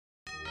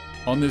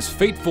On this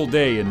fateful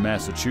day in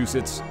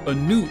Massachusetts, a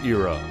new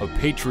era of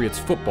Patriots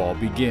football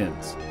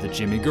begins, the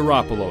Jimmy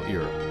Garoppolo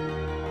era.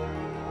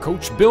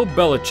 Coach Bill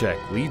Belichick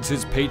leads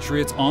his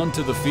Patriots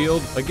onto the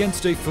field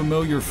against a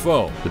familiar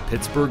foe, the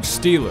Pittsburgh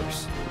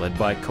Steelers, led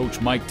by Coach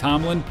Mike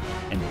Tomlin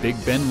and Big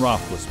Ben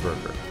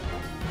Roethlisberger.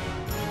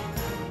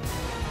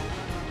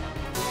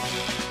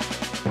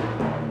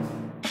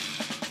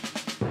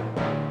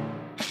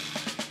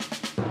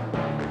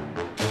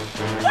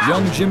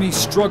 Young Jimmy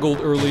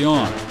struggled early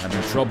on,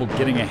 having trouble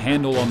getting a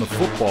handle on the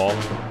football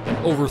and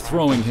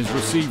overthrowing his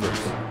receivers.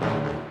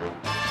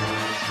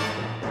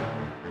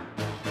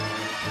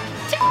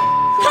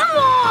 Come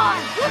on!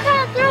 What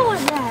kind of throw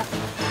was that?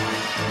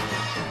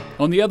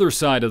 On the other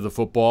side of the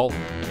football,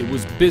 it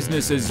was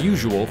business as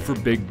usual for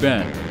Big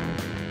Ben.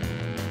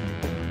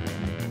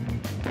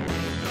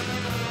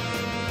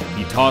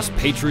 He tossed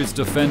Patriots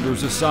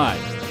defenders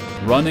aside,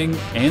 running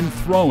and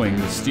throwing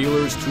the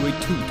Steelers to a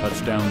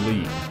 2-touchdown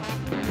lead.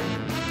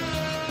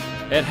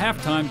 At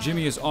halftime,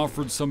 Jimmy is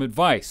offered some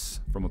advice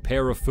from a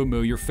pair of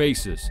familiar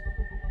faces,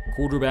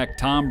 quarterback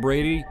Tom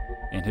Brady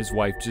and his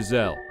wife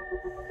Giselle.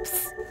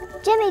 Psst.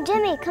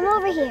 Jimmy, come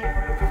over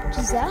here.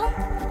 Giselle?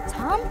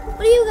 Tom?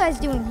 What are you guys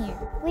doing here?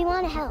 We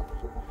want to help.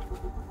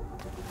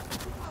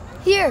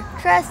 Here,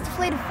 try this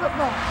deflated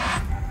football.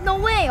 No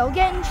way, I'll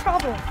get in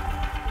trouble.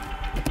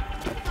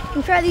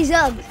 And try these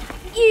Uggs.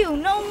 Ew,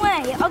 no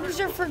way. Uggs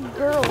are for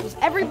girls.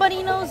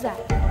 Everybody knows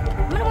that.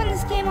 I'm gonna win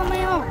this game on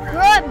my own.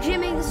 Grow up,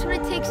 Jimmy. This is what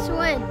it takes to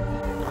win.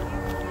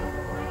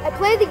 I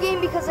play the game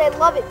because I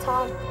love it,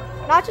 Tom.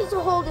 Not just to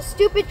hold a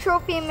stupid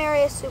trophy and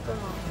marry a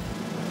supermodel.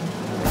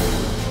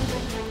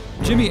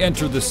 Jimmy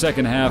entered the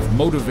second half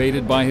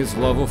motivated by his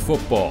love of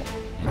football,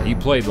 and he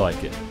played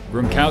like it.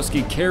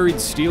 Gronkowski carried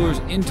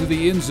Steelers into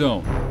the end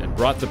zone and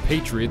brought the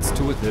Patriots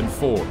to within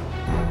 4.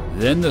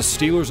 Then the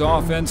Steelers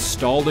offense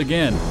stalled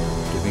again,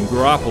 giving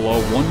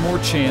Garoppolo one more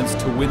chance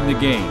to win the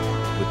game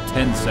with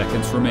 10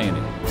 seconds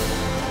remaining.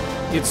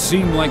 It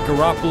seemed like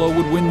Garoppolo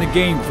would win the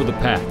game for the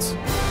Pats,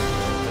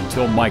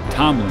 until Mike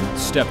Tomlin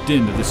stepped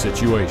into the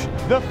situation.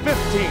 The 15,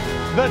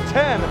 the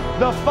 10,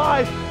 the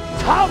 5,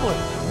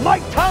 Tomlin!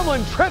 Mike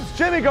Tomlin trips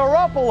Jimmy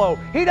Garoppolo.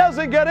 He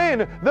doesn't get in.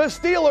 The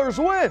Steelers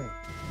win.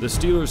 The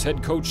Steelers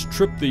head coach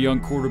tripped the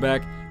young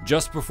quarterback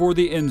just before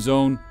the end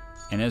zone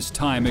and as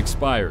time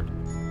expired.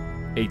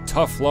 A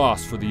tough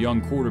loss for the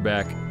young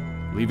quarterback,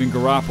 leaving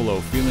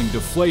Garoppolo feeling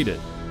deflated,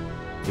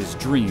 his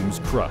dreams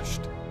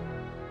crushed.